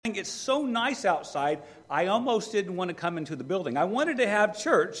it's so nice outside, I almost didn't want to come into the building. I wanted to have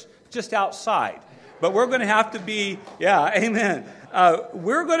church just outside. But we're going to have to be, amen.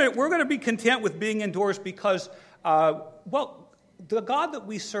 We're going to be content with being indoors because, the God that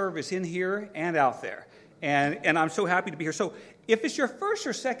we serve is in here and out there. And I'm so happy to be here. So if it's your first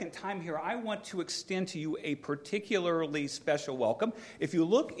or second time here, I want to extend to you a particularly special welcome. If you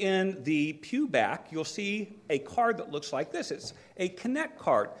look in the pew back, you'll see a card that looks like this. It's a Connect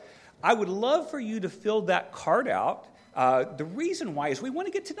card. I would love for you to fill that card out. The reason why is we want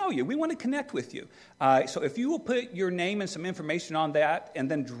to get to know you. We want to connect with you. So if you will put your name and some information on that and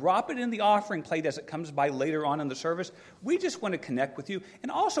then drop it in the offering plate as it comes by later on in the service, we just want to connect with you.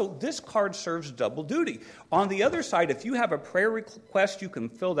 And also, this card serves double duty. On the other side, if you have a prayer request, you can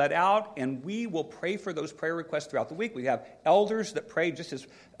fill that out, and we will pray for those prayer requests throughout the week. We have elders that pray, just as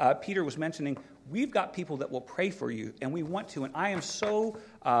Peter was mentioning. We've got people that will pray for you, and we want to. And I am so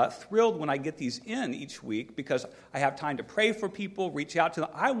thrilled when I get these in each week because I have time to pray for people, reach out to them.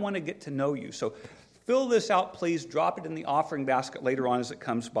 I want to get to know you. So fill this out, please. Drop it in the offering basket later on as it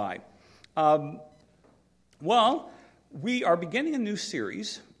comes by. We are beginning a new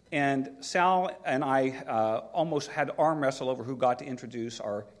series, and Sal and I almost had arm wrestle over who got to introduce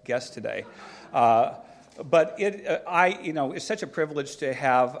our guest today. But it's such a privilege to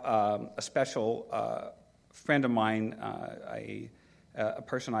have a special friend of mine, a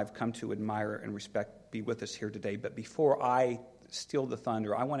person I've come to admire and respect, be with us here today. But before I steal the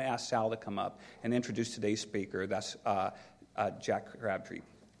thunder, I want to ask Sal to come up and introduce today's speaker. That's Jack Crabtree.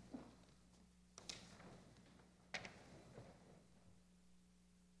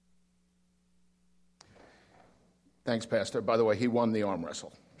 Thanks, Pastor. By the way, he won the arm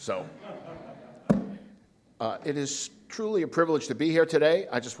wrestle. So it is truly a privilege to be here today.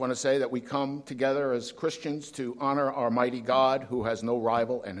 I just want to say that we come together as Christians to honor our mighty God who has no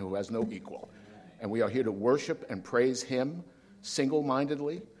rival and who has no equal. And we are here to worship and praise him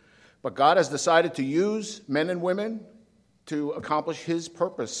single-mindedly. But God has decided to use men and women to accomplish his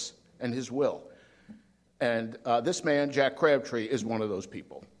purpose and his will. And this man, Jack Crabtree, is one of those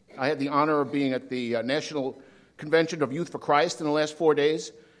people. I had the honor of being at the National Convention of Youth for Christ in the last 4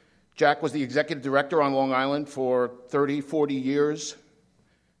 days. Jack was the executive director on Long Island for 30, 40 years.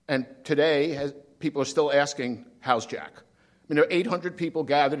 And today, people are still asking, how's Jack? I mean, there are 800 people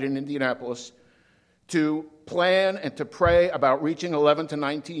gathered in Indianapolis to plan and to pray about reaching 11 to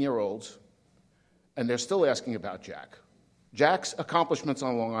 19-year-olds, and they're still asking about Jack. Jack's accomplishments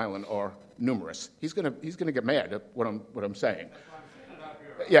on Long Island are numerous. He's going to get mad at what I'm saying.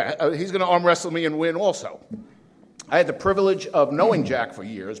 Yeah, he's going to arm wrestle me and win also. I had the privilege of knowing Jack for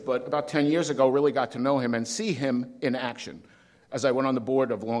years, but about 10 years ago really got to know him and see him in action as I went on the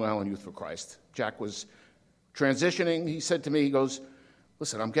board of Long Island Youth for Christ. Jack was transitioning. He said to me, he goes,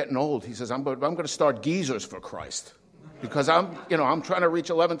 listen, I'm getting old. He says, I'm going to start geezers for Christ because I'm trying to reach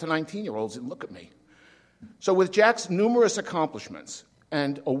 11 to 19-year-olds, and look at me. So with Jack's numerous accomplishments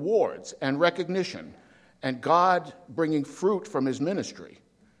and awards and recognition and God bringing fruit from his ministry,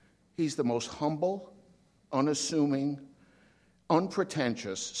 he's the most humble, unassuming,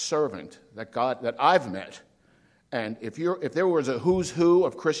 unpretentious servant that I've met. And if there was a who's who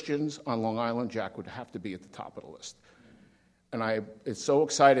of Christians on Long Island, Jack would have to be at the top of the list. And I is so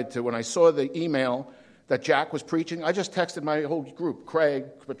excited when I saw the email that Jack was preaching, I just texted my whole group, Craig,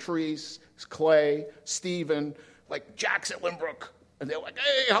 Patrice, Clay, Stephen, like, Jack's at Lynbrook. And they're like,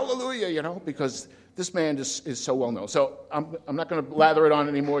 hey, hallelujah, because this man is so well known. So I'm not going to lather it on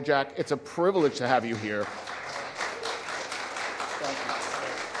anymore, Jack. It's a privilege to have you here.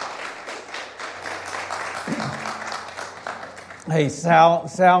 Hey,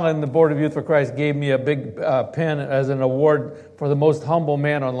 Sal and the Board of Youth for Christ gave me a big pin as an award for the most humble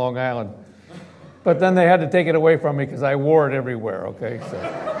man on Long Island. But then they had to take it away from me because I wore it everywhere, okay? So,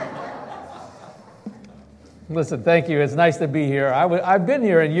 listen, thank you. It's nice to be here. I've been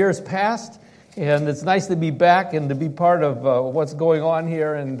here in years past, and it's nice to be back and to be part of what's going on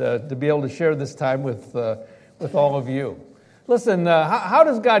here and to be able to share this time with all of you. Listen, how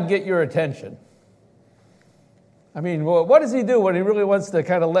does God get your attention? I mean, what does he do when he really wants to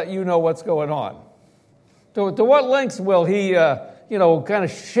kind of let you know what's going on? To what lengths will he, kind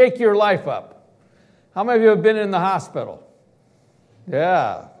of shake your life up? How many of you have been in the hospital?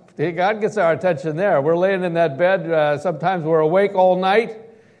 Yeah, God gets our attention there. We're laying in that bed. Sometimes we're awake all night,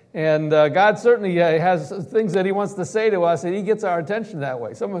 and God certainly has things that he wants to say to us, and he gets our attention that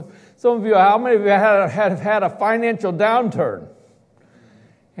way. Some of you, how many of you have had a financial downturn?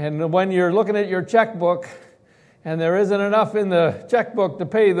 And when you're looking at your checkbook, and there isn't enough in the checkbook to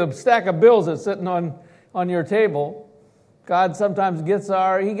pay the stack of bills that's sitting on your table, God sometimes gets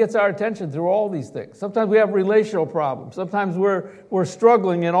our attention through all these things. Sometimes we have relational problems. Sometimes we're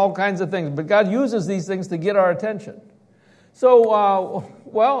struggling in all kinds of things. But God uses these things to get our attention. So,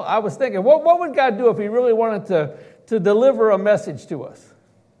 I was thinking, what would God do if He really wanted to deliver a message to us?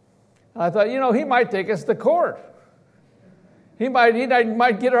 And I thought, He might take us to court. He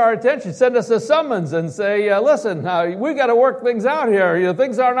might get our attention, send us a summons and say, listen, we've got to work things out here.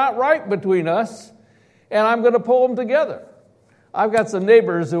 Things are not right between us, and I'm going to pull them together. I've got some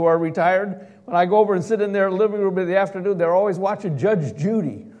neighbors who are retired. When I go over and sit in their living room in the afternoon, they're always watching Judge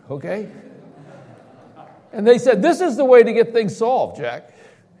Judy, okay? And they said, this is the way to get things solved, Jack.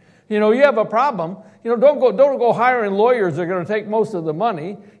 You have a problem. Don't go hiring lawyers that are going to take most of the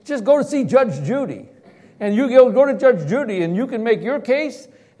money. Just go to see Judge Judy. And you go to Judge Judy and you can make your case,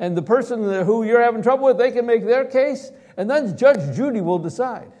 and the person who you're having trouble with, they can make their case, and then Judge Judy will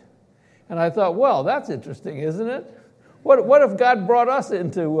decide. And I thought, well, that's interesting, isn't it? What if God brought us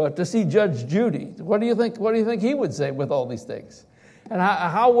in to see Judge Judy? What do you think He would say with all these things? And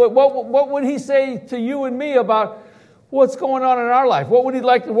what would He say to you and me about what's going on in our life?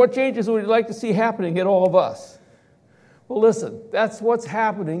 What changes would He like to see happening in all of us? Well, listen, that's what's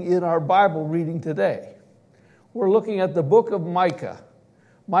happening in our Bible reading today. We're looking at the book of Micah.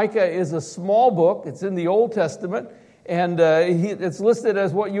 Micah is a small book. It's in the Old Testament, and it's listed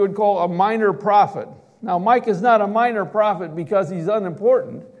as what you would call a minor prophet. Now, Micah is not a minor prophet because he's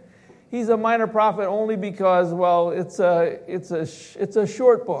unimportant. He's a minor prophet only because, it's a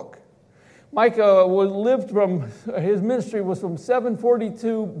short book. Micah his ministry was from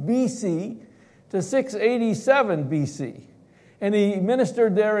 742 BC to 687 BC. And he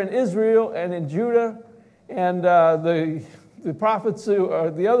ministered there in Israel and in Judah. And the other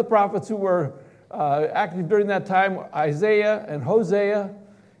prophets who were active during that time, Isaiah and Hosea,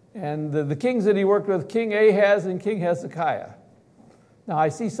 and the kings that he worked with, King Ahaz and King Hezekiah. Now, I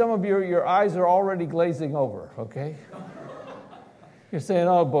see some of your eyes are already glazing over, okay? You're saying,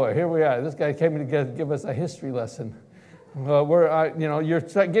 oh boy, here we are. This guy came to give us a history lesson.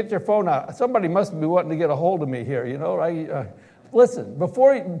 Get your phone out. Somebody must be wanting to get a hold of me here, right? Listen,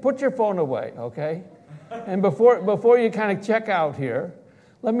 put your phone away, okay? And before you kind of check out here,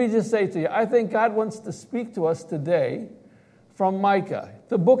 let me just say to you, I think God wants to speak to us today from Micah.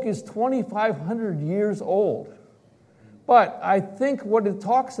 The book is 2,500 years old. But I think what it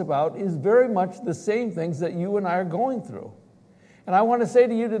talks about is very much the same things that you and I are going through. And I want to say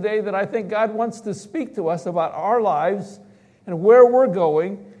to you today that I think God wants to speak to us about our lives and where we're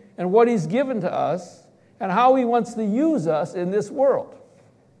going and what He's given to us and how He wants to use us in this world.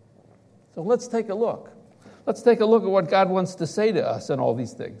 So let's take a look. Let's take a look at what God wants to say to us and all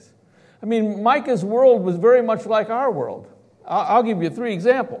these things. I mean, Micah's world was very much like our world. I'll give you 3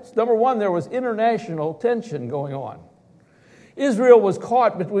 examples. Number 1, there was international tension going on. Israel was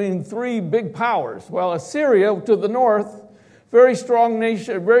caught between 3 big powers. Well, Assyria to the north, very strong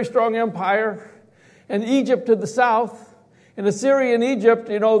nation, very strong empire, and Egypt to the south. And Assyria and Egypt,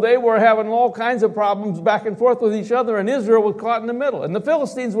 they were having all kinds of problems back and forth with each other, and Israel was caught in the middle. And the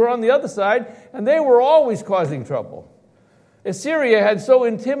Philistines were on the other side, and they were always causing trouble. Assyria had so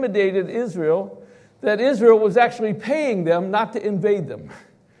intimidated Israel that Israel was actually paying them not to invade them.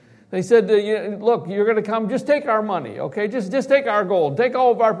 They said, look, you're going to come, just take our money, okay? Just take our gold, take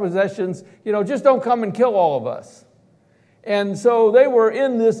all of our possessions, just don't come and kill all of us. And so they were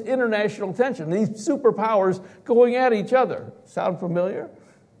in this international tension, these superpowers going at each other. Sound familiar?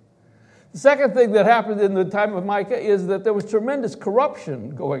 The second thing that happened in the time of Micah is that there was tremendous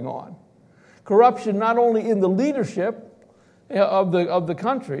corruption going on. Corruption not only in the leadership of the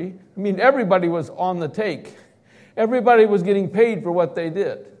country. I mean, everybody was on the take. Everybody was getting paid for what they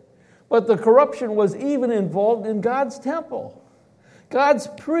did. But the corruption was even involved in God's temple. God's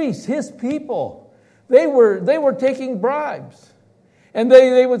priests, His people, they were taking bribes. And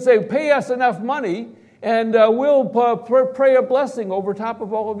they would say, pay us enough money and we'll pray a blessing over top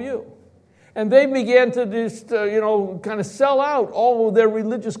of all of you. And they began to just, kind of sell out all of their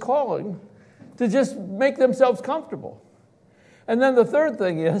religious calling to just make themselves comfortable. And then the third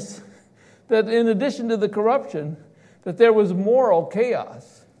thing is that in addition to the corruption, that there was moral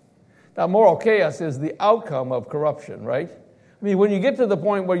chaos. Now, moral chaos is the outcome of corruption, right? I mean, when you get to the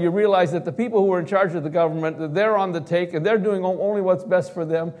point where you realize that the people who are in charge of the government, that they're on the take and they're doing only what's best for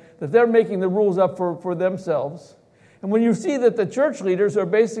them, that they're making the rules up for themselves. And when you see that the church leaders are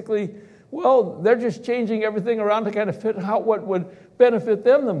basically, they're just changing everything around to kind of fit out what would benefit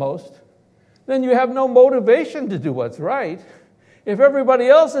them the most, then you have no motivation to do what's right. If everybody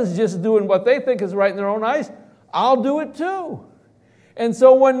else is just doing what they think is right in their own eyes, I'll do it too. And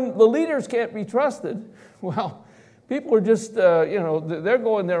so when the leaders can't be trusted, People are just, they're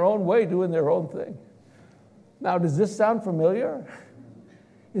going their own way, doing their own thing. Now, does this sound familiar?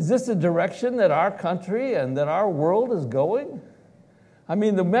 Is this the direction that our country and that our world is going? I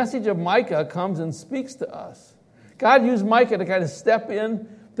mean, the message of Micah comes and speaks to us. God used Micah to kind of step in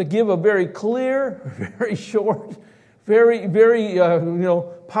to give a very clear, very short, very, very,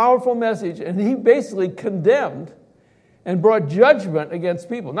 powerful message. And he basically condemned and brought judgment against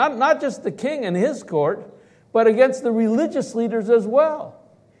people. Not just the king and his court, but against the religious leaders as well.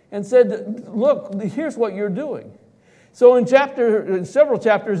 And said, look, here's what you're doing. So in several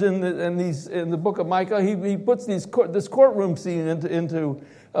chapters in the book of Micah, he puts this courtroom scene into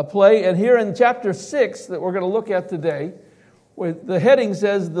a play. And here in chapter 6 that we're going to look at today, where the heading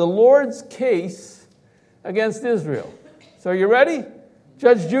says, "The Lord's Case Against Israel." So are you ready?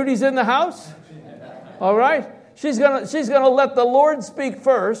 Judge Judy's in the house? All right. She's gonna let the Lord speak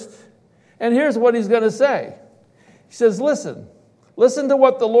first. And here's what he's going to say. He says, listen to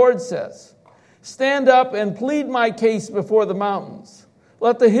what the Lord says. "Stand up and plead my case before the mountains.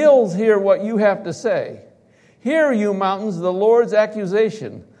 Let the hills hear what you have to say. Hear, you mountains, the Lord's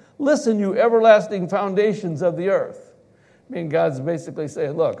accusation. Listen, you everlasting foundations of the earth." I mean, God's basically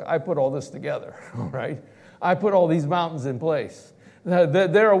saying, look, I put all this together, all right? I put all these mountains in place.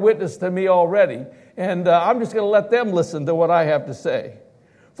 They're a witness to me already, and I'm just going to let them listen to what I have to say.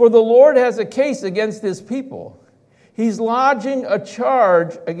 "For the Lord has a case against his people. He's lodging a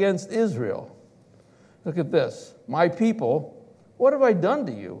charge against Israel." Look at this. "My people, what have I done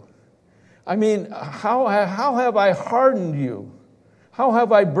to you? I mean, how have I hardened you? How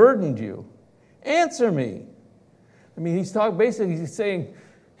have I burdened you? Answer me." I mean, he's saying,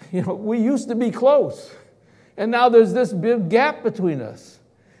 we used to be close, and now there's this big gap between us.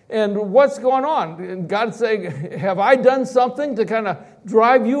 And what's going on? And God's saying, have I done something to kind of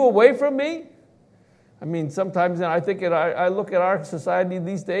drive you away from me? I mean, sometimes I look at our society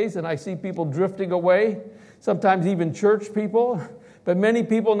these days and I see people drifting away, sometimes even church people, but many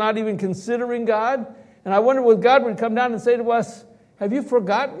people not even considering God. And I wonder what God would come down and say to us, have you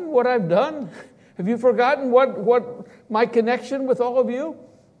forgotten what I've done? Have you forgotten what my connection with all of you?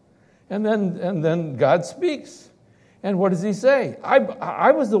 And then God speaks. And what does he say?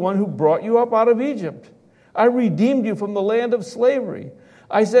 I was the one who brought you up out of Egypt. I redeemed you from the land of slavery.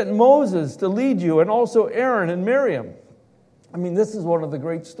 I sent Moses to lead you, and also Aaron and Miriam. I mean, this is one of the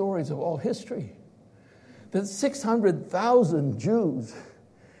great stories of all history. That 600,000 Jews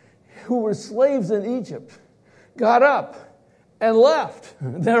who were slaves in Egypt got up and left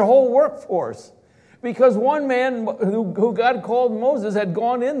their whole workforce because one man who God called Moses had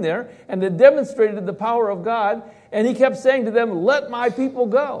gone in there and had demonstrated the power of God, and he kept saying to them, "Let my people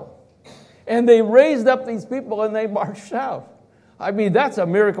go." And they raised up these people and they marched out. I mean, that's a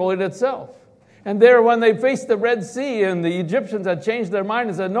miracle in itself. And there, when they faced the Red Sea and the Egyptians had changed their mind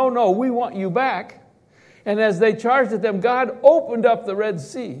and said, no, we want you back. And as they charged at them, God opened up the Red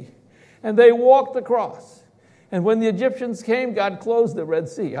Sea and they walked across. And when the Egyptians came, God closed the Red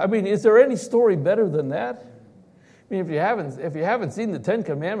Sea. I mean, is there any story better than that? I mean, if you haven't seen the Ten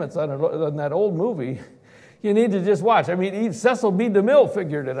Commandments on that old movie, you need to just watch. I mean, Cecil B. DeMille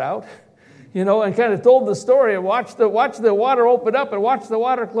figured it out. And kind of told the story and watch the water open up and watch the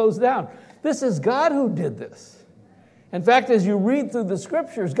water close down. This is God who did this. In fact, as you read through the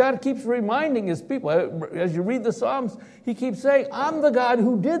scriptures, God keeps reminding his people. As you read the Psalms, he keeps saying, I'm the God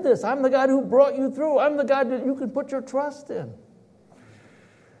who did this. I'm the God who brought you through. I'm the God that you can put your trust in.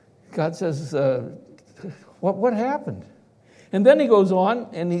 God says, what happened? And then he goes on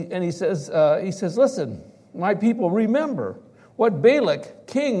and he says, listen, my people, remember what Balak,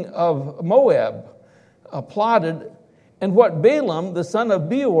 king of Moab, plotted, and what Balaam, the son of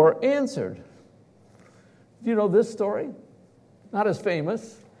Beor, answered. Do you know this story? Not as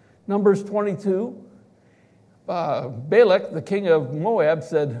famous. Numbers 22. Balak, the king of Moab,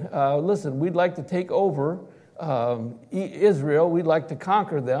 said, listen, we'd like to take over Israel. We'd like to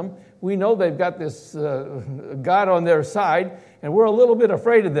conquer them. We know they've got this God on their side, and we're a little bit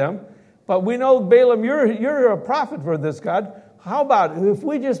afraid of them. But we know, Balaam, you're a prophet for this God. How about if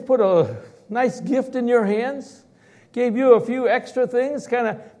we just put a nice gift in your hands, gave you a few extra things, kind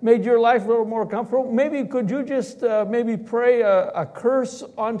of made your life a little more comfortable? Maybe could you just maybe pray a curse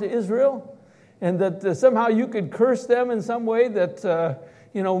onto Israel? And that somehow you could curse them in some way that,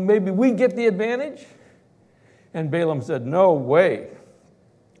 maybe we get the advantage? And Balaam said, no way.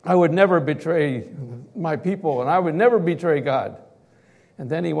 I would never betray my people, and I would never betray God. And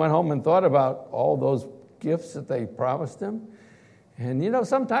then he went home and thought about all those gifts that they promised him. And,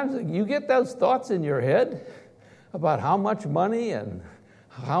 sometimes you get those thoughts in your head about how much money and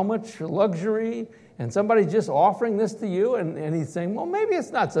how much luxury and somebody's just offering this to you, and he's saying, well, maybe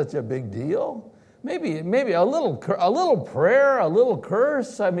it's not such a big deal. Maybe a little prayer, a little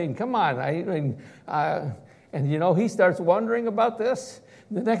curse. I mean, come on. And he starts wondering about this.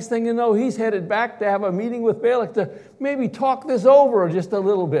 The next thing you know, he's headed back to have a meeting with Balak to maybe talk this over just a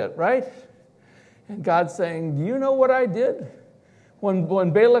little bit, right? And God's saying, do you know what I did?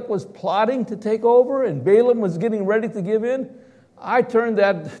 When Balak was plotting to take over and Balaam was getting ready to give in, I turned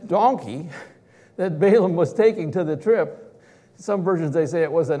that donkey that Balaam was taking to the trip. Some versions, they say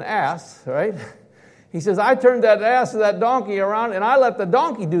it was an ass, right? He says, I turned that ass of that donkey around and I let the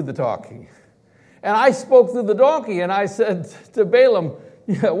donkey do the talking. And I spoke through the donkey and I said to Balaam,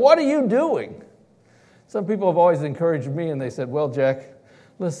 what are you doing? Some people have always encouraged me and they said, well, Jack,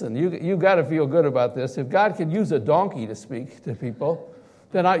 listen, you got to feel good about this. If God could use a donkey to speak to people,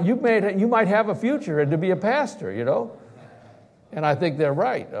 then you might have a future and to be a pastor, And I think they're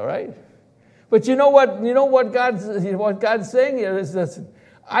right, all right? But you know what God's saying here is this.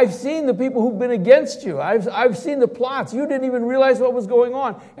 I've seen the people who've been against you. I've seen the plots. You didn't even realize what was going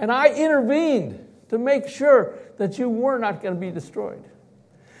on. And I intervened to make sure that you were not going to be destroyed.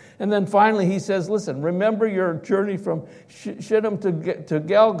 And then finally he says, listen, remember your journey from Shittim to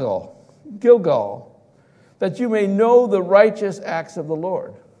Gilgal, that you may know the righteous acts of the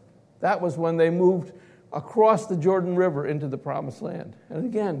Lord. That was when they moved across the Jordan River into the Promised Land. And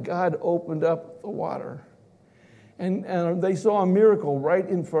again, God opened up the water. And they saw a miracle right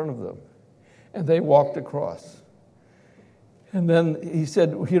in front of them. And they walked across. And then he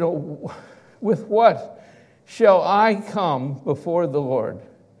said, with what shall I come before the Lord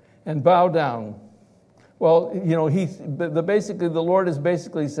and bow down? Well, basically the Lord is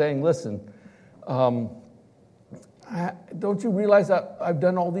basically saying, listen, don't you realize that I've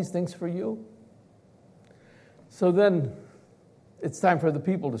done all these things for you? So then it's time for the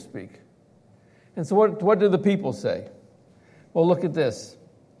people to speak. And so what do the people say? Well, look at this.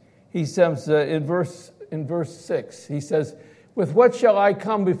 He says in verse 6, he says, with what shall I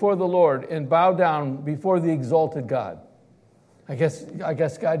come before the Lord and bow down before the exalted God? I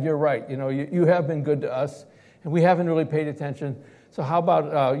guess, God, you're right. You have been good to us, and we haven't really paid attention. So how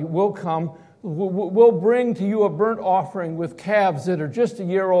about we'll bring to you a burnt offering with calves that are just a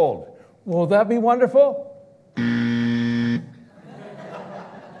year old. Will that be wonderful?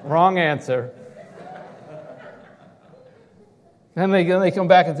 Wrong answer. And they come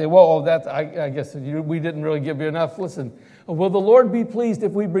back and say, well, I guess we didn't really give you enough. Listen, will the Lord be pleased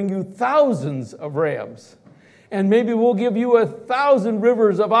if we bring you thousands of rams? And maybe we'll give you 1,000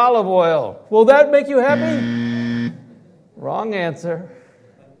 rivers of olive oil. Will that make you happy? Wrong answer.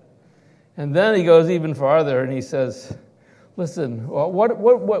 And then he goes even farther and he says, listen,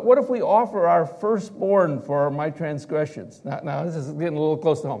 what if we offer our firstborn for my transgressions? Now, this is getting a little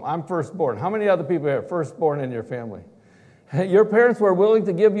close to home. I'm firstborn. How many other people are firstborn in your family? Your parents were willing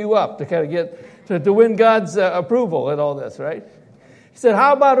to give you up to kind of get to win God's approval and all this, right? He said,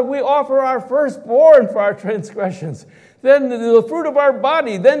 how about if we offer our firstborn for our transgressions? Then the fruit of our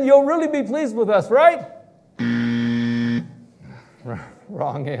body, then you'll really be pleased with us, right?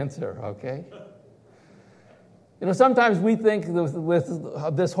 Wrong answer, okay? Sometimes we think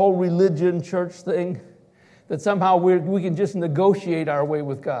with this whole religion, church thing, that somehow we can just negotiate our way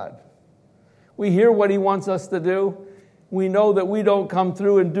with God. We hear what he wants us to do. We know that we don't come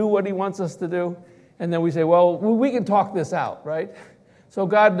through and do what he wants us to do. And then we say, well, we can talk this out, right? So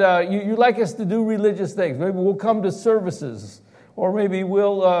God, you like us to do religious things. Maybe we'll come to services. Or maybe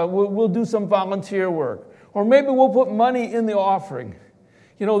we'll do some volunteer work. Or maybe we'll put money in the offering.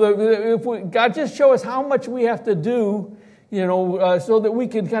 God, just show us how much we have to do, so that we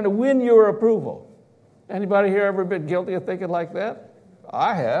can kind of win your approval. Anybody here ever been guilty of thinking like that?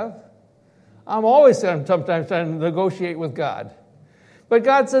 I have. I'm always sometimes trying to negotiate with God. But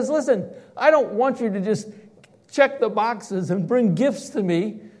God says, listen, I don't want you to just check the boxes and bring gifts to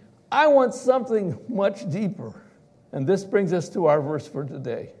me. I want something much deeper. And this brings us to our verse for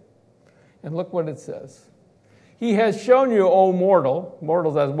today. And look what it says. He has shown you, O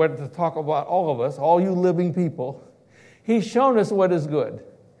mortals, as we're to talk about all of us, all you living people. He's shown us what is good.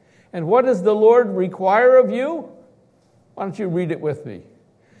 And what does the Lord require of you? Why don't you read it with me?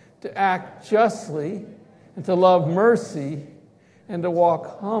 To act justly and to love mercy and to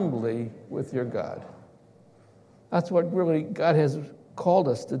walk humbly with your God. That's what really God has called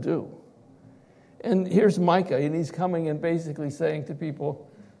us to do. And here's Micah, and he's coming and basically saying to people,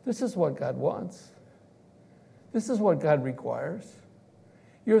 this is what God wants. This is what God requires.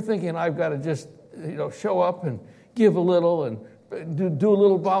 You're thinking I've got to just, show up and give a little and do a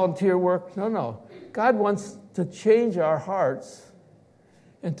little volunteer work. No. God wants to change our hearts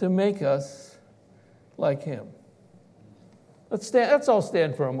and to make us like him. Let's all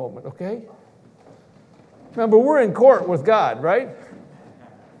stand for a moment, okay? Remember, we're in court with God, right?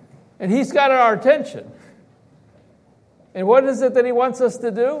 And he's got our attention. And what is it that he wants us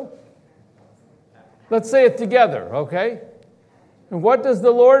to do? Let's say it together, okay? And what does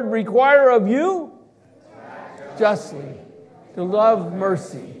the Lord require of you? Justly. To love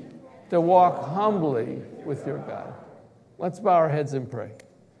mercy. To walk humbly with your God. Let's bow our heads and pray.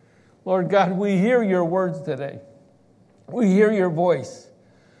 Lord God, we hear your words today. We hear your voice.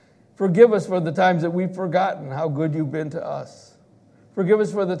 Forgive us for the times that we've forgotten how good you've been to us. Forgive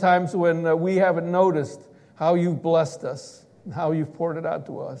us for the times when we haven't noticed how you've blessed us and how you've poured it out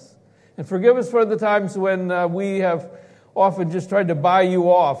to us. And forgive us for the times when we have often just tried to buy you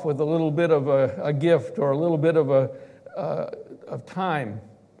off with a little bit of a gift or a little bit of time,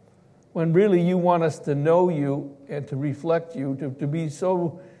 when really you want us to know you and to reflect you, to be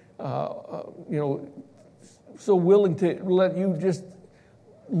so, so willing to let you just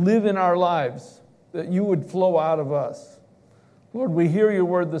live in our lives, that you would flow out of us. Lord, we hear your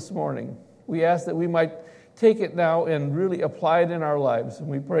word this morning. We ask that we might take it now and really apply it in our lives. And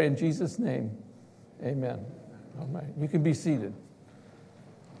we pray in Jesus' name, amen. All right, you can be seated.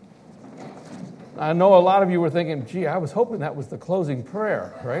 I know a lot of you were thinking, gee, I was hoping that was the closing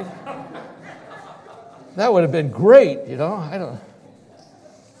prayer, right? That would have been great,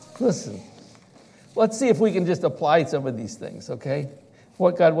 Listen, let's see if we can just apply some of these things, okay?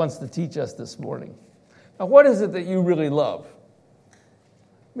 What God wants to teach us this morning. Now, what is it that you really love?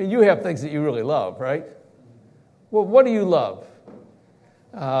 I mean, you have things that you really love, right? Well, what do you love?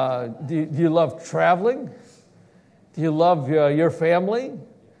 Do you love traveling? Do you love your family?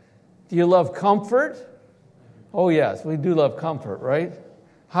 Do you love comfort? Oh, yes, we do love comfort, right?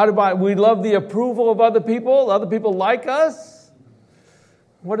 We love the approval of other people? Other people like us?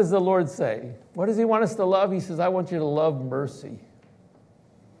 What does the Lord say? What does he want us to love? He says, I want you to love mercy.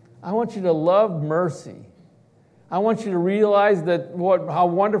 I want you to love mercy. I want you to realize how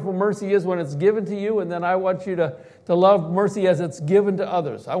wonderful mercy is when it's given to you, and then I want you to love mercy as it's given to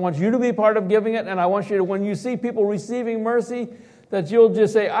others. I want you to be part of giving it, and I want you to, when you see people receiving mercy, that you'll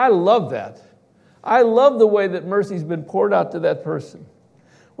just say, I love that. I love the way that mercy's been poured out to that person.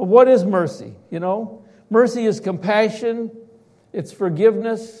 Well, what is mercy? Mercy is compassion. It's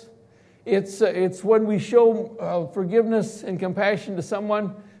forgiveness. It's when we show forgiveness and compassion to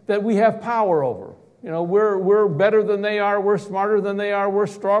someone that we have power over. We're better than they are. We're smarter than they are. We're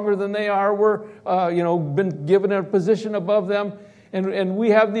stronger than they are. We're, been given a position above them. And we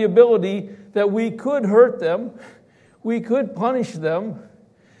have the ability that we could hurt them. We could punish them.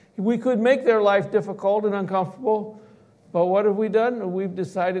 We could make their life difficult and uncomfortable. But what have we done? We've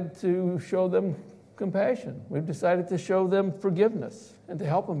decided to show them compassion. We've decided to show them forgiveness and to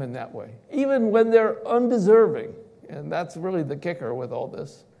help them in that way, even when they're undeserving. And that's really the kicker with all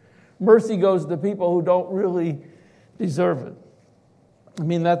this. Mercy goes to people who don't really deserve it. I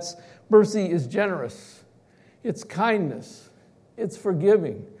mean, mercy is generous. It's kindness. It's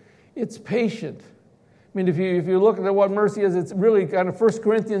forgiving. It's patient. I mean, if you look at what mercy is, it's really kind of 1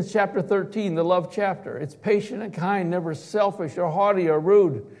 Corinthians chapter 13, the love chapter. It's patient and kind, never selfish or haughty or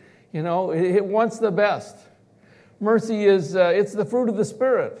rude. It wants the best. Mercy is, it's the fruit of the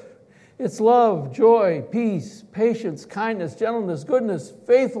Spirit. It's love, joy, peace, patience, kindness, gentleness, goodness,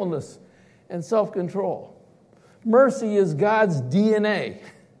 faithfulness, and self-control. Mercy is God's DNA.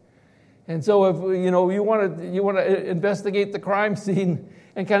 And so if you want to investigate the crime scene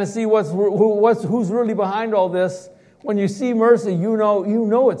and kind of see who's really behind all this, when you see mercy, you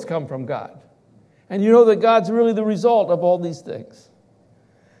know it's come from God. And you know that God's really the result of all these things.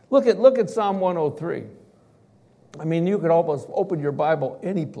 Look at Psalm 103. I mean, you could almost open your Bible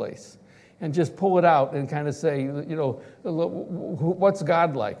any place and just pull it out and kind of say, what's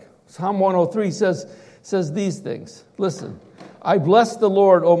God like? Psalm 103 says these things. Listen, I bless the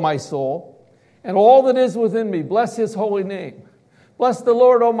Lord, O my soul, and all that is within me. Bless his holy name. Bless the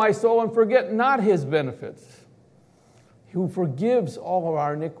Lord, O my soul, and forget not his benefits, who forgives all of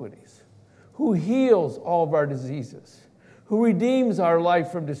our iniquities, who heals all of our diseases, who redeems our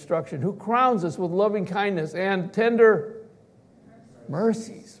life from destruction, who crowns us with loving kindness and tender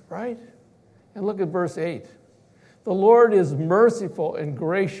mercies, right? And look at verse 8. The Lord is merciful and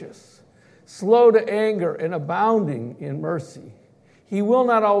gracious, slow to anger and abounding in mercy. He will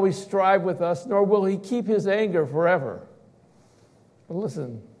not always strive with us, nor will he keep his anger forever. But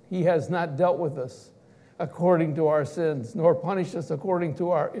listen, he has not dealt with us according to our sins, nor punished us according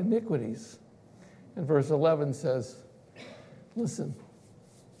to our iniquities. And verse 11 says, listen,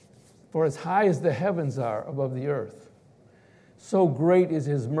 for as high as the heavens are above the earth, so great is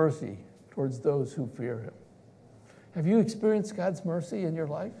his mercy towards those who fear him. Have you experienced God's mercy in your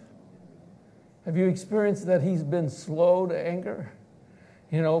life? Have you experienced that he's been slow to anger?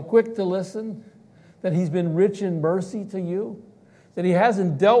 Quick to listen? That he's been rich in mercy to you? That he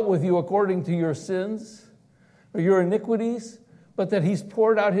hasn't dealt with you according to your sins or your iniquities, but that he's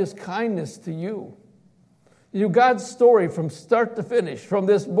poured out his kindness to you? God's story from start to finish, from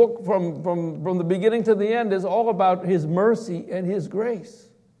this book, from the beginning to the end, is all about his mercy and his grace.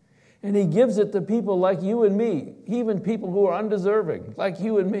 And he gives it to people like you and me, even people who are undeserving, like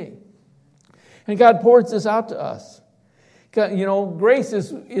you and me. And God pours this out to us. Grace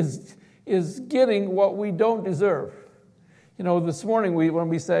is getting what we don't deserve. This morning when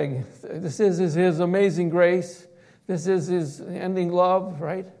we sang, this is his amazing grace, this is his ending love,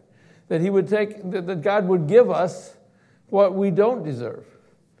 right? That God would give us what we don't deserve.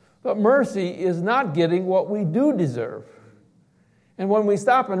 But mercy is not getting what we do deserve. And when we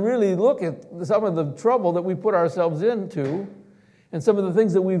stop and really look at some of the trouble that we put ourselves into, and some of the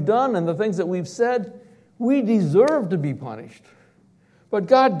things that we've done and the things that we've said, we deserve to be punished. But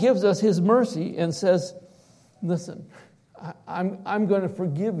God gives us his mercy and says, listen, I'm going to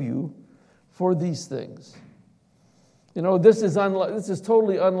forgive you for these things. This is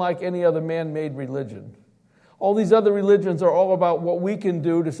totally unlike any other man-made religion. All these other religions are all about what we can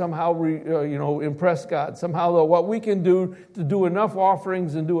do to somehow impress God. Somehow what we can do to do enough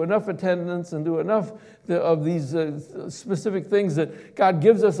offerings and do enough attendance and do enough of these specific things that God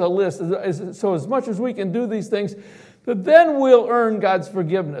gives us a list. So as much as we can do these things, but then we'll earn God's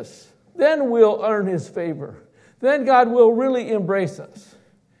forgiveness. Then we'll earn his favor. Then God will really embrace us.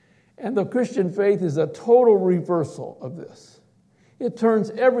 And the Christian faith is a total reversal of this. It turns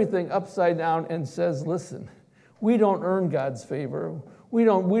everything upside down and says, listen, we don't earn God's favor. We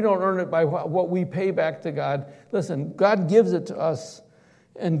don't earn it by what we pay back to God. Listen, God gives it to us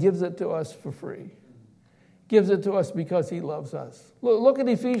and gives it to us for free. Gives it to us because he loves us. Look at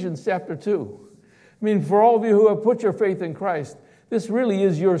Ephesians chapter 2. For all of you who have put your faith in Christ, this really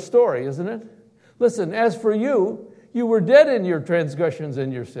is your story, isn't it? Listen, as for you, you were dead in your transgressions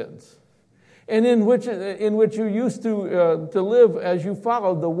and your sins, and in which you used to live as you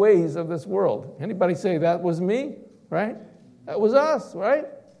followed the ways of this world. Anybody say that was me? Right? That was us, right?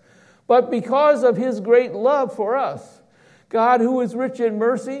 But because of his great love for us, God, who is rich in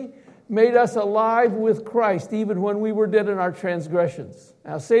mercy, made us alive with Christ, even when we were dead in our transgressions.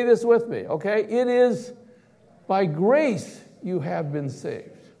 Now say this with me, okay? It is by grace you have been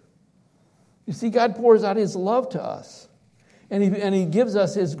saved. You see, God pours out his love to us, and he gives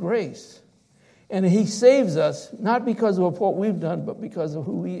us his grace. And he saves us, not because of what we've done, but because of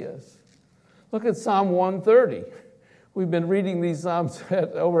who he is. Look at Psalm 130. We've been reading these Psalms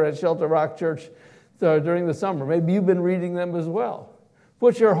over at Shelter Rock Church during the summer. Maybe you've been reading them as well.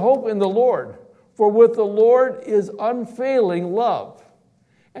 Put your hope in the Lord, for with the Lord is unfailing love,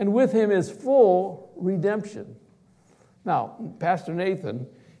 and with him is full redemption. Now, Pastor Nathan,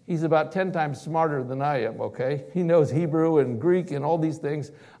 he's about 10 times smarter than I am, okay? He knows Hebrew and Greek and all these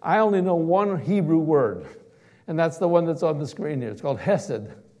things. I only know one Hebrew word, and that's the one that's on the screen here. It's called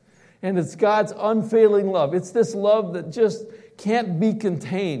Hesed. And it's God's unfailing love. It's this love that just can't be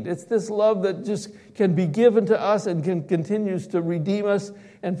contained. It's this love that just can be given to us and continues to redeem us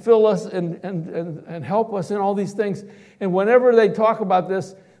and fill us and help us in all these things. And whenever they talk about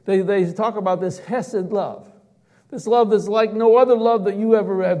this, they talk about this Hesed love. This love that's like no other love that you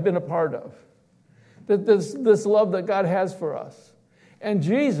ever have been a part of. That this love that God has for us. And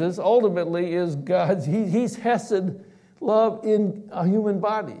Jesus ultimately is God's, he's Hesed love in a human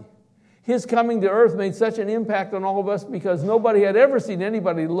body. His coming to earth made such an impact on all of us because nobody had ever seen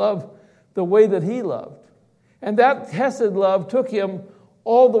anybody love the way that he loved. And that Hesed love took him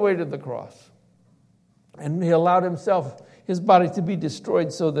all the way to the cross. And he allowed his body to be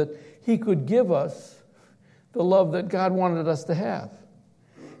destroyed so that he could give us the love that God wanted us to have.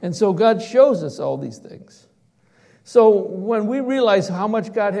 And so God shows us all these things. So when we realize how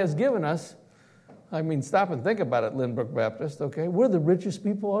much God has given us, stop and think about it, Lynbrook Baptist, okay? We're the richest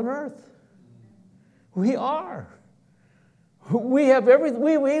people on earth. We are. We have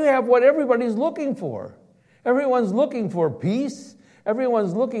what everybody's looking for. Everyone's looking for peace.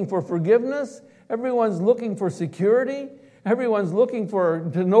 Everyone's looking for forgiveness. Everyone's looking for security. Everyone's looking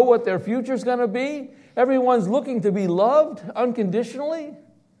to know what their future's going to be. Everyone's looking to be loved unconditionally.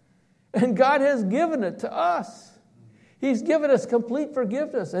 And God has given it to us. He's given us complete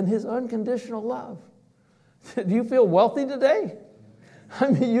forgiveness and his unconditional love. Do you feel wealthy today?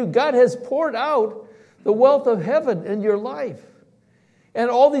 God has poured out the wealth of heaven in your life. And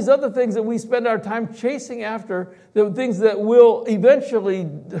all these other things that we spend our time chasing after, the things that will eventually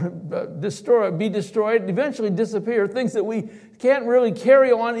be destroyed, eventually disappear, things that we can't really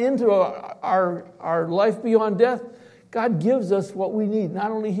carry on into our life beyond death, God gives us what we need,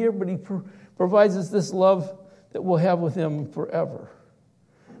 not only here, but He provides us this love that we'll have with Him forever.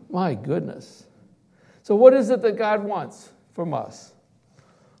 My goodness. So what is it that God wants from us?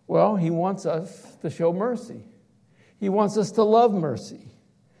 Well, He wants us to show mercy. He wants us to love mercy.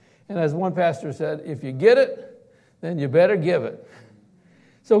 And as one pastor said, if you get it, then you better give it.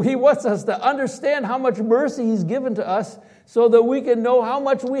 So He wants us to understand how much mercy He's given to us so that we can know how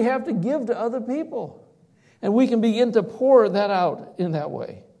much we have to give to other people. And we can begin to pour that out in that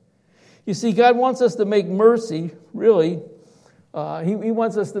way. You see, God wants us to make mercy, really, He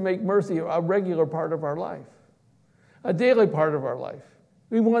wants us to make mercy a regular part of our life, a daily part of our life.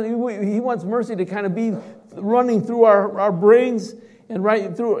 He wants mercy to kind of be running through our brains and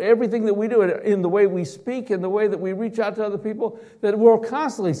right through everything that we do, in the way we speak, in the way that we reach out to other people, that we're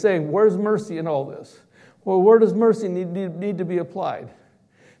constantly saying, where's mercy in all this? Well, where does mercy need to be applied?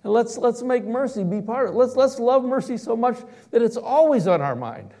 And let's make mercy be part of it. Let's love mercy so much that it's always on our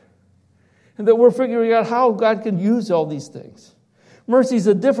mind, and that we're figuring out how God can use all these things. Mercy is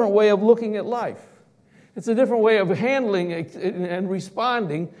a different way of looking at life. It's a different way of handling and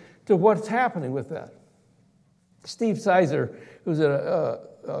responding to what's happening with that. Steve Sizer, who's a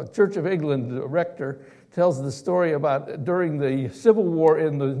Church of England rector, tells the story about during the civil war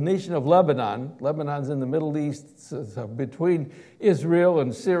in the nation of Lebanon. Lebanon's in the Middle East, between Israel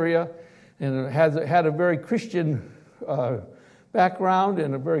and Syria, and it had a very Christian background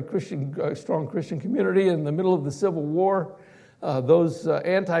and a very strong Christian community. In the middle of the Civil War, those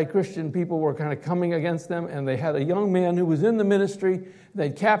anti-Christian people were kind of coming against them, and they had a young man who was in the ministry.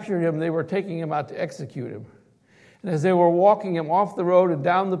 They'd captured him. They were taking him out to execute him. And as they were walking him off the road and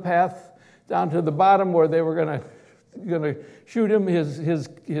down the path, down to the bottom where they were going to shoot him, his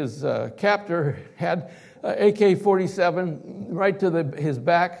captor had AK-47 right to his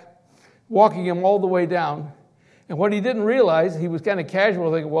back, walking him all the way down. And what he didn't realize, he was kind of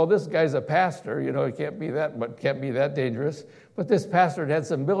casual, thinking, well, this guy's a pastor, it can't be that dangerous. But this pastor had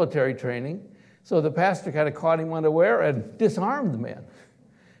some military training, so the pastor kind of caught him unaware and disarmed the man.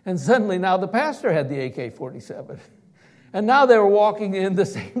 And suddenly now the pastor had the AK-47. And now they were walking in the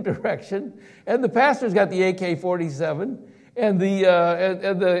same direction, and the pastor's got the AK-47, and the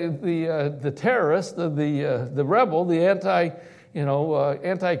terrorist, the rebel, the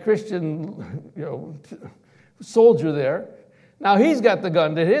anti-Christian, soldier there. Now he's got the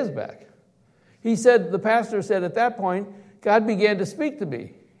gun to his back. The pastor said, at that point, God began to speak to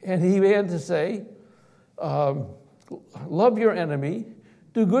me, and He began to say, "Love your enemy,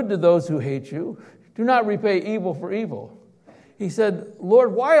 do good to those who hate you, do not repay evil for evil." He said,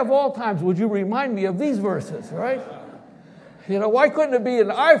 "Lord, why of all times would you remind me of these verses, right? Why couldn't it be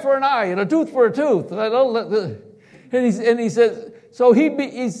an eye for an eye and a tooth for a tooth?" And he says, so he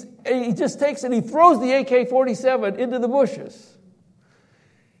just takes and he throws the AK-47 into the bushes.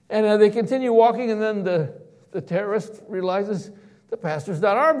 And they continue walking, and then the terrorist realizes the pastor's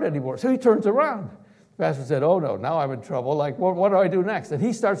not armed anymore. So he turns around. The pastor said, "Oh no, now I'm in trouble. What do I do next?" And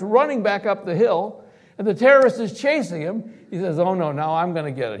he starts running back up the hill. And the terrorist is chasing him. He says, "Oh no, now I'm going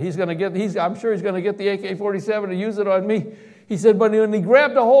to get it. I'm sure he's going to get the AK-47 and use it on me." He said, but when he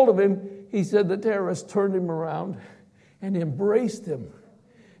grabbed a hold of him, he said the terrorist turned him around and embraced him.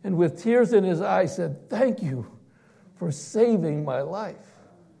 And with tears in his eyes said, "Thank you for saving my life."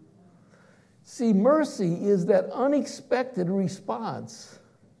 See, mercy is that unexpected response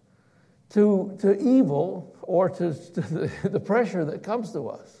to evil or to the pressure that comes to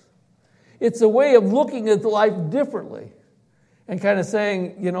us. It's a way of looking at life differently and kind of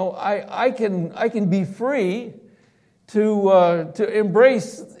saying, I can be free to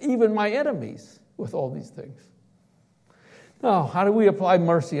embrace even my enemies with all these things. Now, how do we apply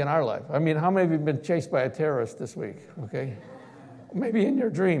mercy in our life? I mean, how many of you have been chased by a terrorist this week? Okay, maybe in your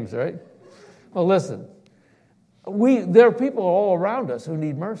dreams, right? Well, listen, there are people all around us who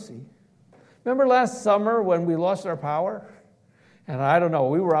need mercy. Remember last summer when we lost our power? And I don't know,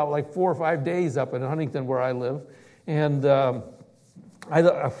 we were out like 4 or 5 days up in Huntington where I live. And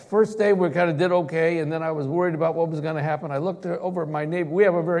first day we kind of did okay, and then I was worried about what was going to happen. I looked over at my neighbor. We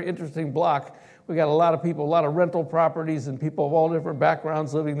have a very interesting block. We got a lot of people, a lot of rental properties and people of all different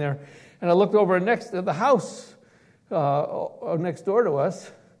backgrounds living there. And I looked over next to the house next door to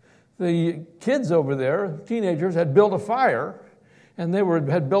us. The kids over there, teenagers, had built a fire. And they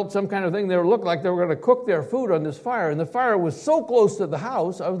had built some kind of thing. They looked like they were going to cook their food on this fire. And the fire was so close to the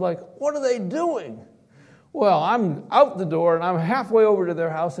house, I was like, what are they doing? Well, I'm out the door, and I'm halfway over to their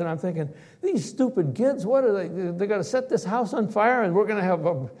house, and I'm thinking, these stupid kids, what are they? They're going to set this house on fire, and we're going to have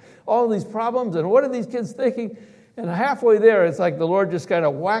all these problems, and what are these kids thinking? And halfway there, it's like the Lord just kind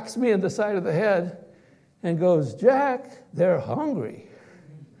of whacks me in the side of the head and goes, Jack, they're hungry.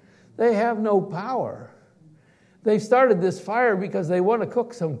 They have no power. They started this fire because they want to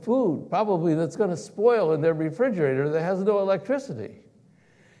cook some food, probably that's going to spoil in their refrigerator that has no electricity.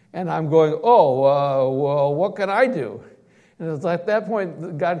 And I'm going, well, what can I do? And it was at that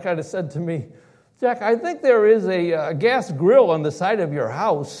point, God kind of said to me, Jack, I think there is a gas grill on the side of your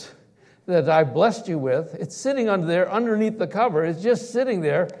house that I blessed you with. It's sitting under there underneath the cover. It's just sitting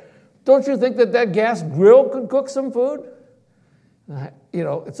there. Don't you think that gas grill could cook some food?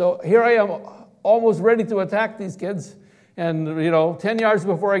 So here I am, almost ready to attack these kids. And, 10 yards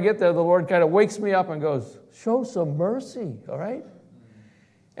before I get there, the Lord kind of wakes me up and goes, show some mercy, all right?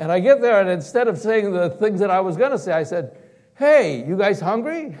 And I get there, and instead of saying the things that I was going to say, I said, hey, you guys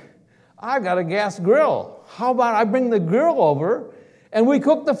hungry? I got a gas grill. How about I bring the grill over, and we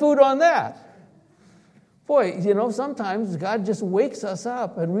cook the food on that? Boy, sometimes God just wakes us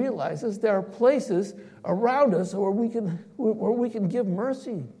up and realizes there are places around us where we can give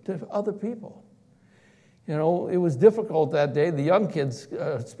mercy to other people. It was difficult that day. The young kids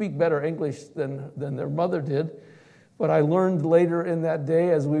speak better English than their mother did. But I learned later in that day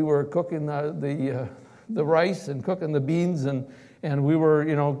as we were cooking the rice and cooking the beans and we were,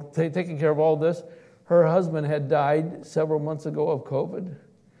 taking care of all this, her husband had died several months ago of COVID,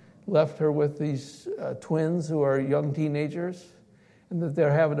 left her with these twins who are young teenagers, and that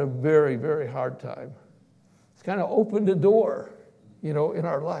they're having a very, very hard time. It's kind of opened a door, in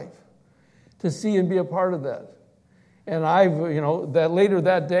our life to see and be a part of that. And that later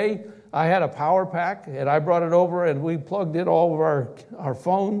that day, I had a power pack, and I brought it over, and we plugged in all of our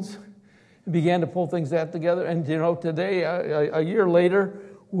phones and began to pull things together. And, today, a year later,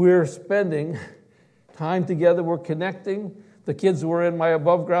 we're spending time together. We're connecting. The kids were in my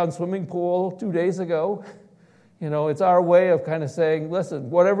above-ground swimming pool 2 days ago. It's our way of kind of saying, listen,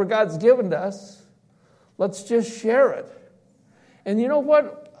 whatever God's given us, let's just share it. And you know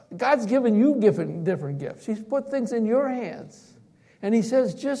what? God's given you different gifts. He's put things in your hands. And he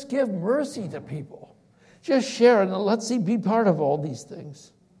says, just give mercy to people. Just share it, and let's be part of all these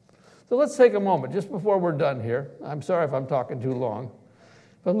things. So let's take a moment, just before we're done here. I'm sorry if I'm talking too long.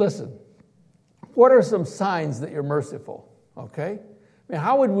 But listen, what are some signs that you're merciful? Okay? I mean,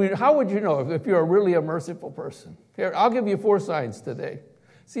 how would you know if you're really a merciful person? Here, I'll give you 4 signs today.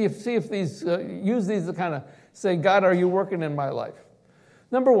 See if these, use these to kind of say, God, are you working in my life?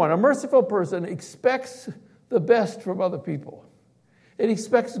 Number 1, a merciful person expects the best from other people. It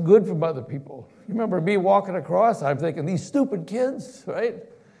expects good from other people. You remember me walking across, I'm thinking, these stupid kids, right?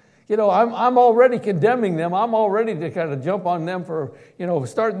 I'm already condemning them. I'm already to kind of jump on them for,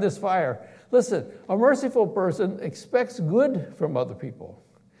 starting this fire. Listen, a merciful person expects good from other people.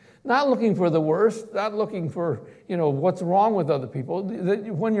 Not looking for the worst, not looking for, what's wrong with other people.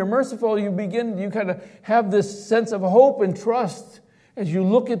 When you're merciful, you kind of have this sense of hope and trust as you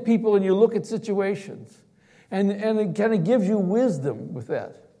look at people and you look at situations. And it kind of gives you wisdom with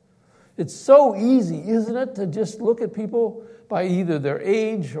that. It's so easy, isn't it, to just look at people by either their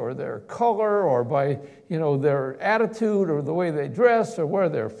age or their color or by, their attitude or the way they dress or where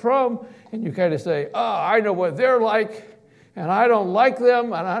they're from. And you kind of say, I know what they're like, and I don't like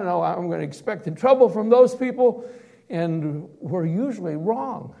them, and I know I'm going to expect trouble from those people. And we're usually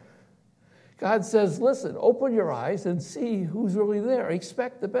wrong. God says, listen, open your eyes and see who's really there.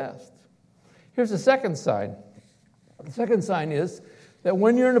 Expect the best. Here's the second sign. The second sign is that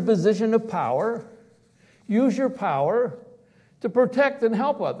when you're in a position of power, use your power to protect and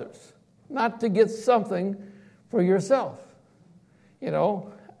help others, not to get something for yourself.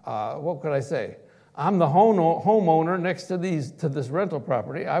 What could I say? I'm the homeowner next to this rental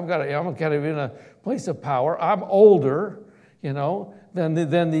property. I'm kind of in a place of power. I'm older,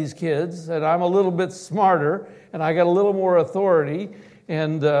 than these kids, and I'm a little bit smarter, and I got a little more authority.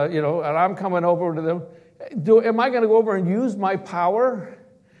 And, and I'm coming over to them. Am I going to go over and use my power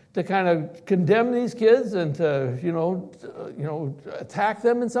to kind of condemn these kids and to, attack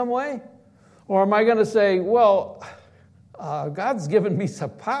them in some way? Or am I going to say, well, God's given me some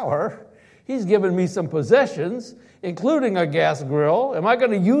power. He's given me some possessions, including a gas grill. Am I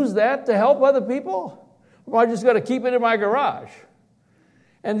going to use that to help other people? Or am I just going to keep it in my garage?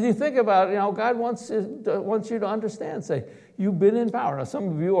 And if you think about it, God wants you to understand, say, you've been in power. Now, some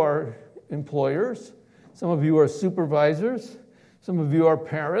of you are employers. Some of you are supervisors. Some of you are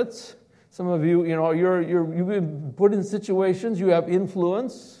parents. Some of you, you've been put in situations. You have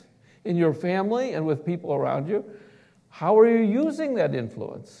influence. in your family and with people around you? How are you using that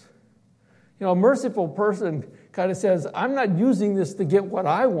influence? You know, a merciful person kind of says, I'm not using this to get what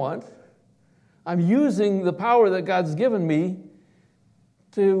I want. I'm using the power that God's given me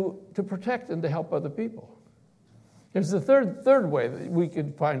to protect and to help other people. There's the third way that we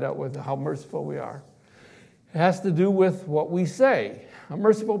could find out how merciful we are. It has to do with what we say. A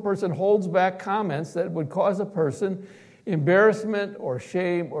merciful person holds back comments that would cause a person embarrassment or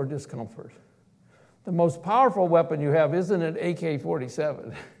shame or discomfort. The most powerful weapon you have isn't an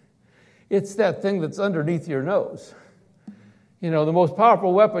AK-47. It's that thing that's underneath your nose. You know, the most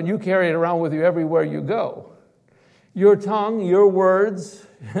powerful weapon, you carry it around with you everywhere you go. Your tongue, your words,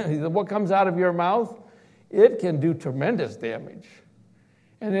 what comes out of your mouth, it can do tremendous damage.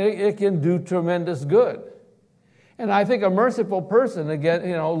 And it can do tremendous good. And I think a merciful person, again,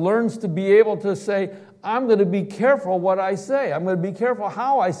 you know, learns to be able to say, I'm going to be careful what I say. I'm going to be careful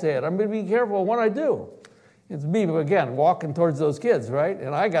how I say it. I'm going to be careful what I do. It's me, again, walking towards those kids, right?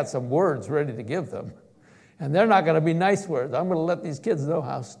 And I got some words ready to give them. And they're not going to be nice words. I'm going to let these kids know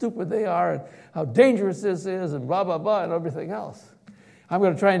how stupid they are and how dangerous this is and blah, blah, blah, and everything else. I'm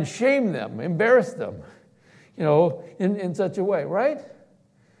going to try and shame them, embarrass them, you know, in such a way, right?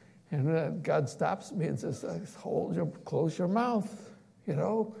 And God stops me and says, close your mouth, you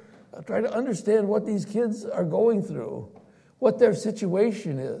know. Try to understand what these kids are going through, what their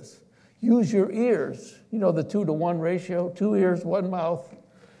situation is. Use your ears. You know, the 2-to-1 ratio, 2 ears, 1 mouth.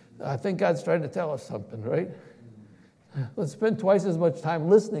 I think God's trying to tell us something, right? Let's spend twice as much time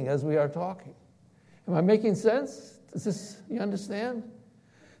listening as we are talking. Am I making sense? You understand?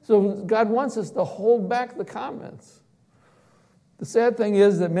 So God wants us to hold back the comments. The sad thing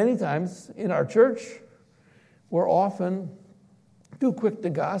is that many times in our church, we're often too quick to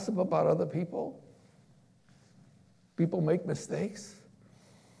gossip about other people. People make mistakes.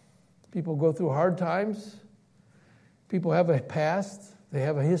 People go through hard times. People have a past. They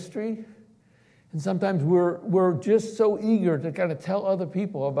have a history. And sometimes we're just so eager to kind of tell other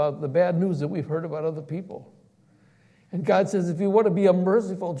people about the bad news that we've heard about other people. And God says, if you want to be a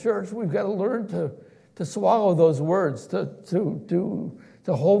merciful church, we've got to learn to swallow those words, to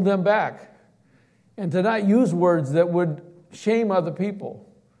hold them back, and to not use words that would shame other people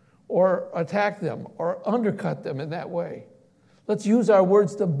or attack them or undercut them in that way. Let's use our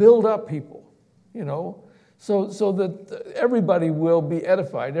words to build up people, you know, so that everybody will be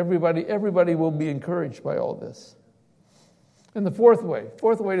edified, everybody will be encouraged by all this. And the fourth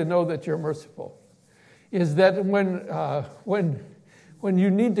way to know that you're merciful is that when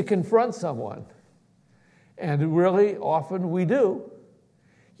you need to confront someone, and really often we do,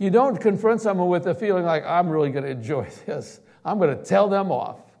 you don't confront someone with a feeling like, I'm really going to enjoy this. I'm going to tell them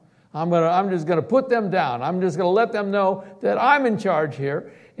off. I'm just going to put them down. I'm just going to let them know that I'm in charge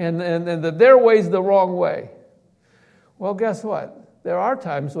here and that their way's the wrong way. Well, guess what? There are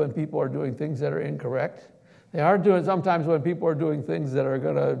times when people are doing things that are incorrect. Sometimes when people are doing things that are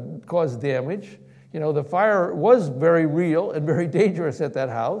going to cause damage. You know, the fire was very real and very dangerous at that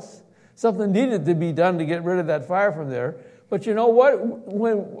house. Something needed to be done to get rid of that fire from there. But you know what?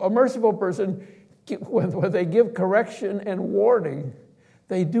 When a merciful person, when they give correction and warning,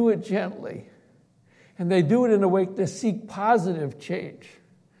 they do it gently. And they do it in a way to seek positive change.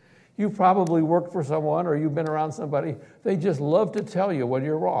 You've probably worked for someone or you've been around somebody. They just love to tell you when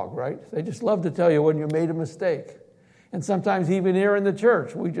you're wrong, right? They just love to tell you when you made a mistake. And sometimes even here in the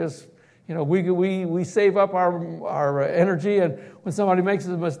church, we just, you know, we save up our energy, and when somebody makes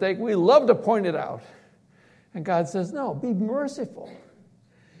a mistake, we love to point it out. And God says, no, be merciful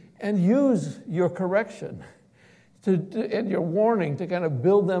and use your correction and your warning to kind of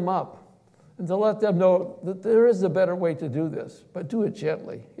build them up and to let them know that there is a better way to do this, but do it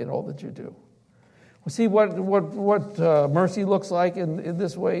gently in all that you do. Well, see, what mercy looks like in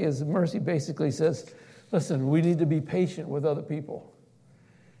this way is mercy basically says, listen, we need to be patient with other people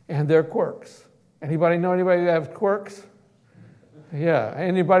and their quirks. Anybody know anybody that has quirks? Yeah.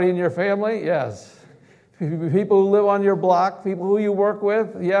 Anybody in your family? Yes. People who live on your block, people who you work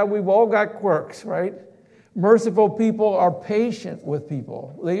with, yeah, we've all got quirks, right? Merciful people are patient with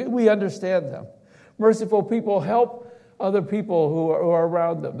people. We understand them. Merciful people help other people who are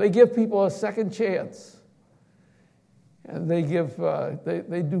around them. They give people a second chance. And they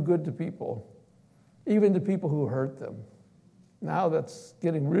do good to people, even to people who hurt them. Now that's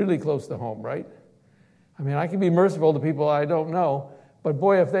getting really close to home, right? I mean, I can be merciful to people I don't know, but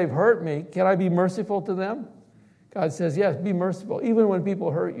boy, if they've hurt me, can I be merciful to them? God says, yes, be merciful, even when people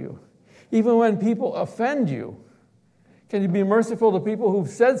hurt you. Even when people offend you. Can you be merciful to people who've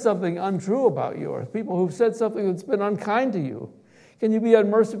said something untrue about you, or people who've said something that's been unkind to you? Can you be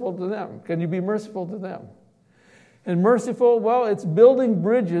unmerciful to them? Can you be merciful to them? And merciful, well, it's building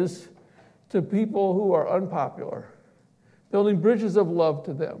bridges to people who are unpopular. Building bridges of love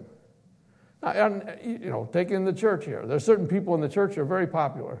to them. Taking the church here. There's certain people in the church who are very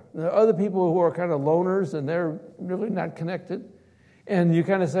popular. There are other people who are kind of loners and they're really not connected. And you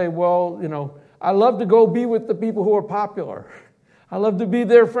kind of say, well, I love to go be with the people who are popular. I love to be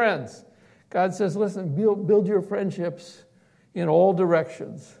their friends. God says, listen, build your friendships in all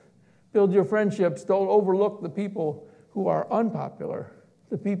directions. Build your friendships. Don't overlook the people who are unpopular,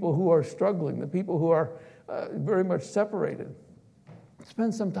 the people who are struggling, the people who are very much separated.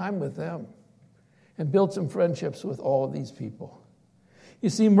 Spend some time with them and build some friendships with all of these people. You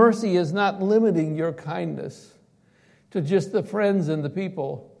see, mercy is not limiting your kindness to just the friends and the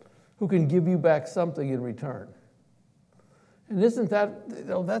people who can give you back something in return. And isn't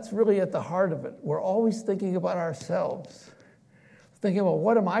that, that's really at the heart of it. We're always thinking about ourselves, thinking about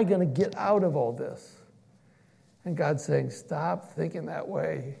what am I going to get out of all this? And God's saying, stop thinking that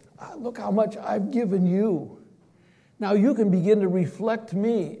way. Look how much I've given you. Now you can begin to reflect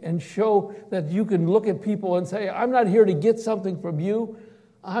me and show that you can look at people and say, I'm not here to get something from you.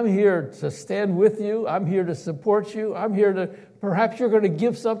 I'm here to stand with you. I'm here to support you. I'm here to, perhaps you're going to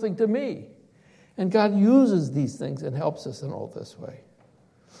give something to me. And God uses these things and helps us in all this way.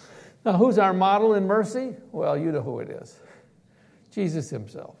 Now, who's our model in mercy? Well, you know who it is. Jesus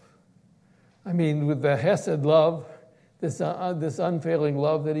himself. I mean, with the Hesed love, this unfailing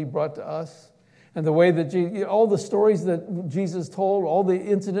love that he brought to us, and the way that all the stories that Jesus told, all the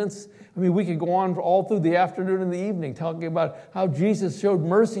incidents, I mean, we could go on all through the afternoon and the evening talking about how Jesus showed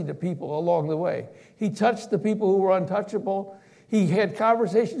mercy to people along the way. He touched the people who were untouchable. He had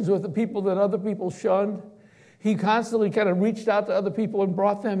conversations with the people that other people shunned. He constantly kind of reached out to other people and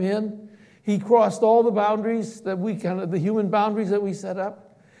brought them in. He crossed all the boundaries that the human boundaries that we set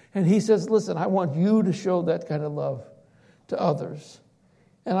up. And he says, listen, I want you to show that kind of love to others.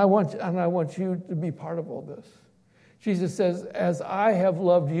 And I want you to be part of all this. Jesus says, as I have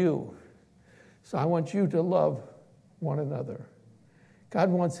loved you, so I want you to love one another. God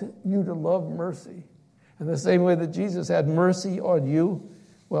wants you to love mercy. In the same way that Jesus had mercy on you,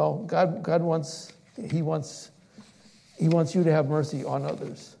 well, God wants you to have mercy on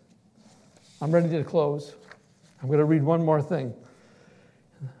others. I'm ready to close. I'm going to read one more thing.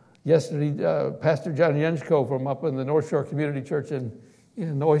 Yesterday, Pastor John Yenchko from up in the North Shore Community Church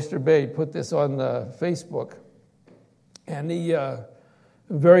in Oyster Bay put this on Facebook, and he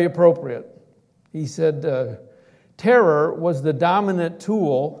very appropriate. He said, terror was the dominant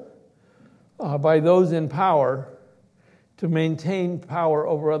tool by those in power to maintain power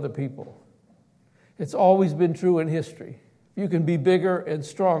over other people. It's always been true in history. If you can be bigger and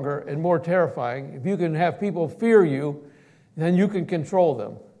stronger and more terrifying, if you can have people fear you, then you can control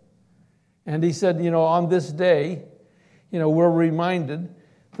them. And he said, on this day, we're reminded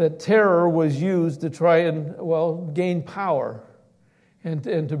that terror was used to try and, gain power and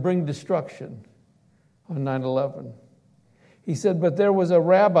to bring destruction on 9/11. He said, but there was a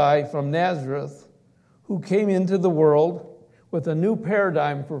rabbi from Nazareth who came into the world with a new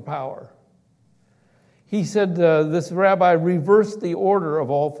paradigm for power. He said this rabbi reversed the order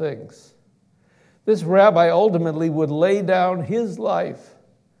of all things. This rabbi ultimately would lay down his life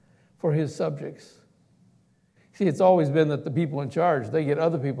for his subjects. See, it's always been that the people in charge, they get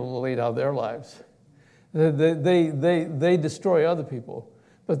other people to lay down their lives. They destroy other people.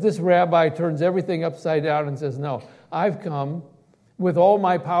 But this rabbi turns everything upside down and says, no, I've come with all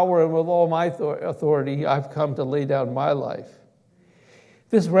my power and with all my authority, I've come to lay down my life.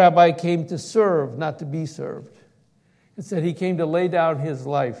 This rabbi came to serve, not to be served. It said he came to lay down his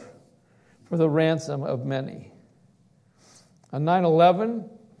life for the ransom of many. On 9/11,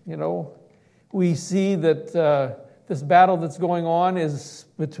 we see that this battle that's going on is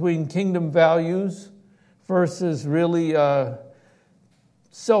between kingdom values versus really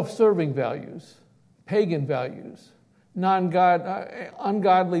self-serving values, pagan values,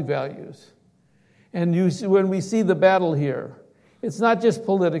 ungodly values. And when we see the battle here, it's not just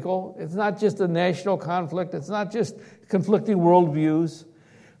political, it's not just a national conflict, it's not just conflicting worldviews.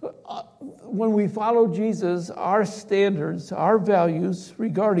 When we follow Jesus, our standards, our values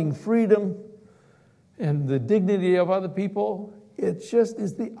regarding freedom and the dignity of other people, it just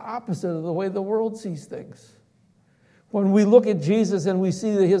is the opposite of the way the world sees things. When we look at Jesus and we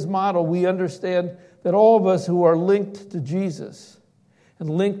see his model, we understand that all of us who are linked to Jesus and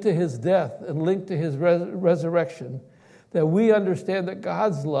linked to his death and linked to his resurrection, that we understand that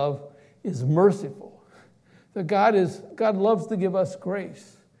God's love is merciful, that God loves to give us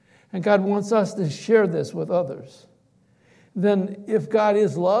grace, and God wants us to share this with others. then if God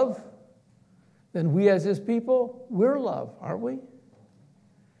is love, then we as his people, we're love, aren't we?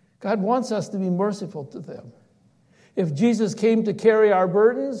 God wants us to be merciful to them. If Jesus came to carry our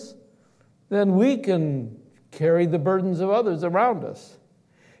burdens, then we can carry the burdens of others around us.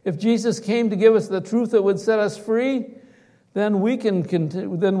 If Jesus came to give us the truth that would set us free, then we can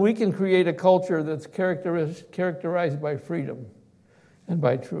create a culture that's characterized by freedom and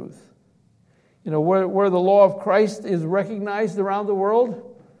by truth. You know, where the law of Christ is recognized around the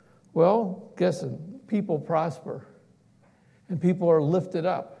world, well, guess it, people prosper and people are lifted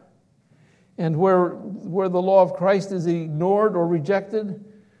up. And where the law of Christ is ignored or rejected,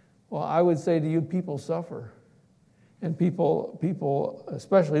 well, I would say to you, people suffer. And people,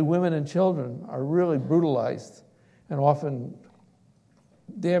 especially women and children, are really brutalized and often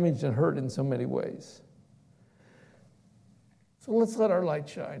damaged and hurt in so many ways. So let's let our light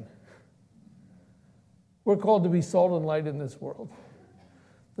shine. We're called to be salt and light in this world.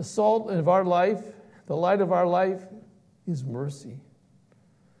 The salt of our life, the light of our life, is mercy.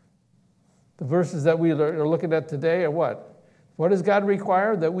 The verses that we are looking at today are what? What does God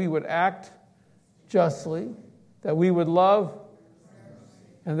require? That we would act justly, that we would love,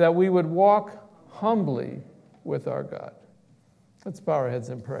 and that we would walk humbly with our God. Let's bow our heads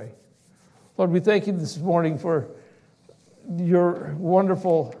and pray. Lord, we thank you this morning for your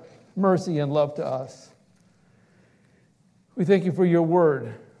wonderful mercy and love to us. We thank you for your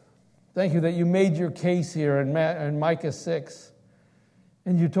word. Thank you that you made your case here in Micah 6.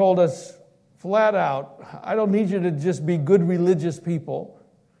 And you told us flat out, I don't need you to just be good religious people.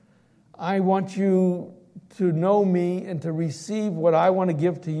 I want you to know me and to receive what I want to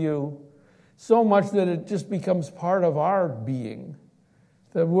give to you so much that it just becomes part of our being.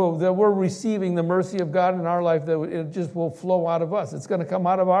 That we're receiving the mercy of God in our life, that it just will flow out of us. It's going to come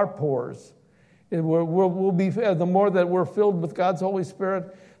out of our pores. We'll be, the more that we're filled with God's Holy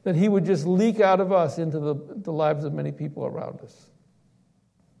Spirit, that he would just leak out of us into the lives of many people around us.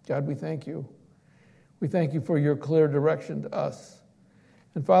 God, we thank you. We thank you for your clear direction to us.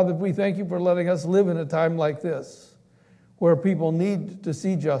 And Father, we thank you for letting us live in a time like this, where people need to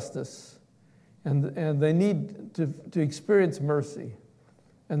see justice, and they need to experience mercy,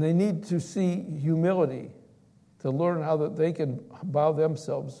 and they need to see humility, to learn how that they can bow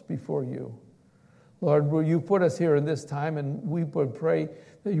themselves before you. Lord, will you put us here in this time, and we would pray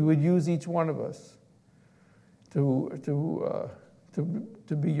that you would use each one of us to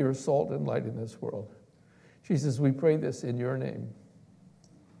be your salt and light in this world. Jesus, we pray this in your name.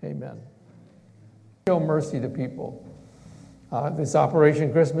 Amen. Show mercy to people. This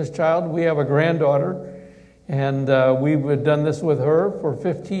Operation Christmas Child, we have a granddaughter, and we've done this with her for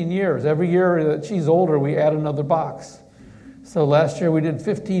 15 years. Every year that she's older, we add another box. So last year we did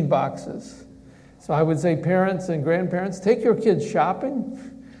 15 boxes. So I would say parents and grandparents, take your kids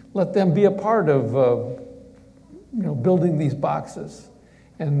shopping. Let them be a part of building these boxes,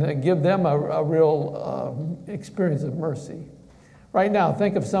 and give them a real experience of mercy. Right now,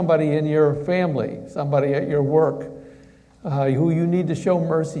 think of somebody in your family, somebody at your work, who you need to show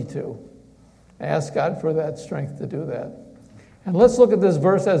mercy to. Ask God for that strength to do that. And let's look at this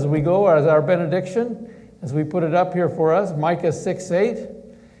verse as we go, as our benediction, as we put it up here for us, Micah 6:8.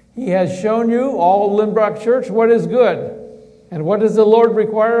 He has shown you, all Lynbrook Church, what is good. And what does the Lord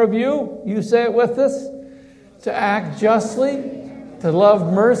require of you? You say it with us. To act justly, to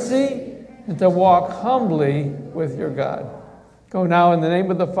love mercy, and to walk humbly with your God. Go now in the name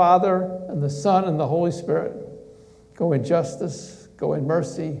of the Father, and the Son, and the Holy Spirit. Go in justice, go in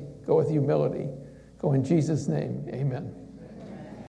mercy, go with humility. Go in Jesus' name, amen.